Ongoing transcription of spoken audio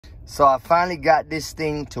So I finally got this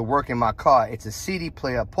thing to work in my car. It's a CD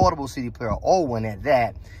player, portable CD player, old one at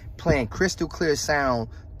that, playing crystal clear sound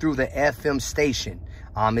through the FM station.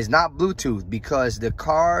 It's not Bluetooth because the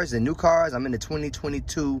new cars, I'm in the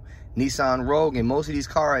 2022 Nissan Rogue, and most of these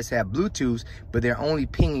cars have Bluetooth, but they're only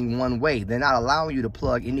pinging one way. They're not allowing you to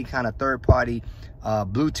plug any kind of third-party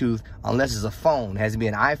Bluetooth unless it's a phone. It has to be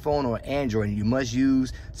an iPhone or Android. You must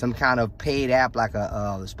use some kind of paid app like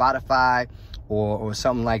a Spotify or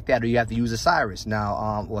something like that, or you have to use a Sirius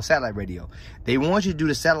now, or satellite radio. They want you to do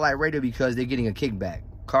the satellite radio because they're getting a kickback.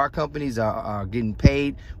 Car companies are getting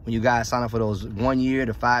paid when you guys sign up for those 1 year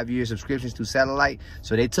to 5 year subscriptions to satellite.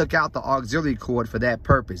 So they took out the auxiliary cord for that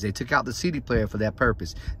purpose. They took out the CD player for that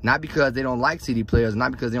purpose. Not because they don't like CD players,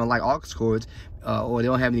 not because they don't like aux cords, or they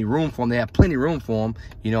don't have any room for them. They have plenty of room for them,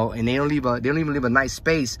 you know, and they don't even leave a nice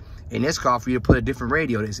space in this car for you to put a different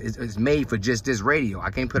radio. It's made for just this radio. I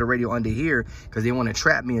can't put a radio under here because they want to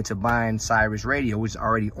trap me into buying Sirius radio, which is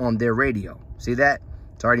already on their radio. See that?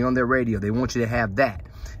 It's already on their radio. They want you to have that.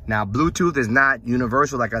 Now, Bluetooth is not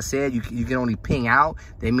universal. Like I said, you can only ping out.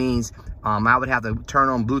 That means I would have to turn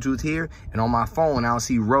on Bluetooth here, and on my phone, I'll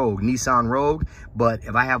see Rogue, Nissan Rogue. But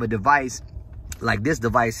if I have a device like this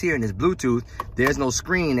device here and it's Bluetooth, there's no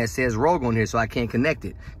screen that says Rogue on here, so I can't connect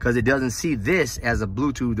it because it doesn't see this as a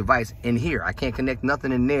Bluetooth device in here. I can't connect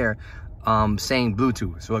nothing in there saying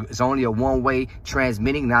Bluetooth. So it's only a one-way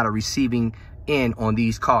transmitting, not a receiving in on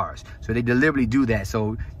these cars. So they deliberately do that.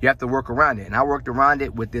 So you have to work around it. And I worked around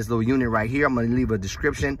it with this little unit right here. I'm going to leave a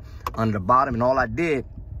description under the bottom. And all I did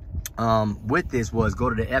with this was go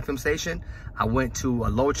to the FM station. I went to a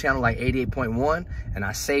low channel like 88.1 and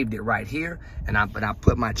I saved it right here. And I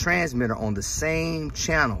put my transmitter on the same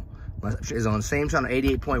channel. It's on the same channel,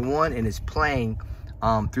 88.1, and it's playing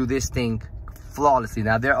through this thing flawlessly.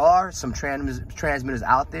 Now there are some transmitters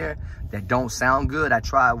out there that don't sound good. I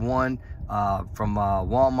tried one from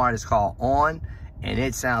Walmart. It's called On, and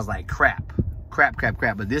it sounds like crap.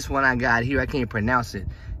 But this one I got here, I can't pronounce it.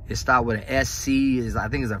 It starts with an SC. I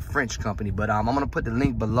think it's a French company, but I'm gonna put the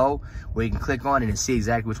link below where you can click on it and see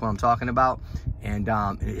exactly which one I'm talking about. And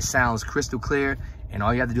it sounds crystal clear. And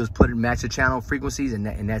all you have to do is match the channel frequencies,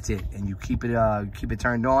 and that's it. And you keep it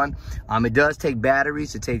turned on. It does take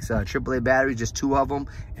batteries. It takes AAA batteries, just 2 of them,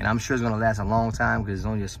 and I'm sure it's gonna last a long time because it's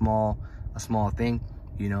only a small thing.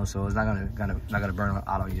 You know, so it's not gonna burn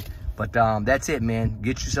out on you. But that's it, man.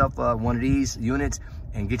 Get yourself one of these units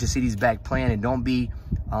and get your CDs back playing, and don't be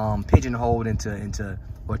pigeonholed into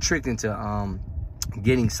or tricked into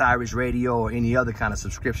getting Sirius radio or any other kind of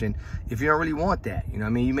subscription if you don't really want that. You know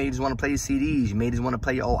what I mean? You may just want to play your CDs. You may just want to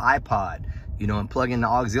play your old iPod, you know, and plug in the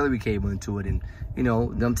auxiliary cable into it. And, you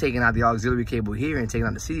know, them taking out the auxiliary cable here and taking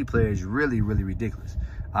out the CD player is really, really ridiculous.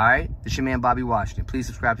 All right? This is your man, Bobby Washington. Please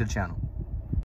subscribe to the channel.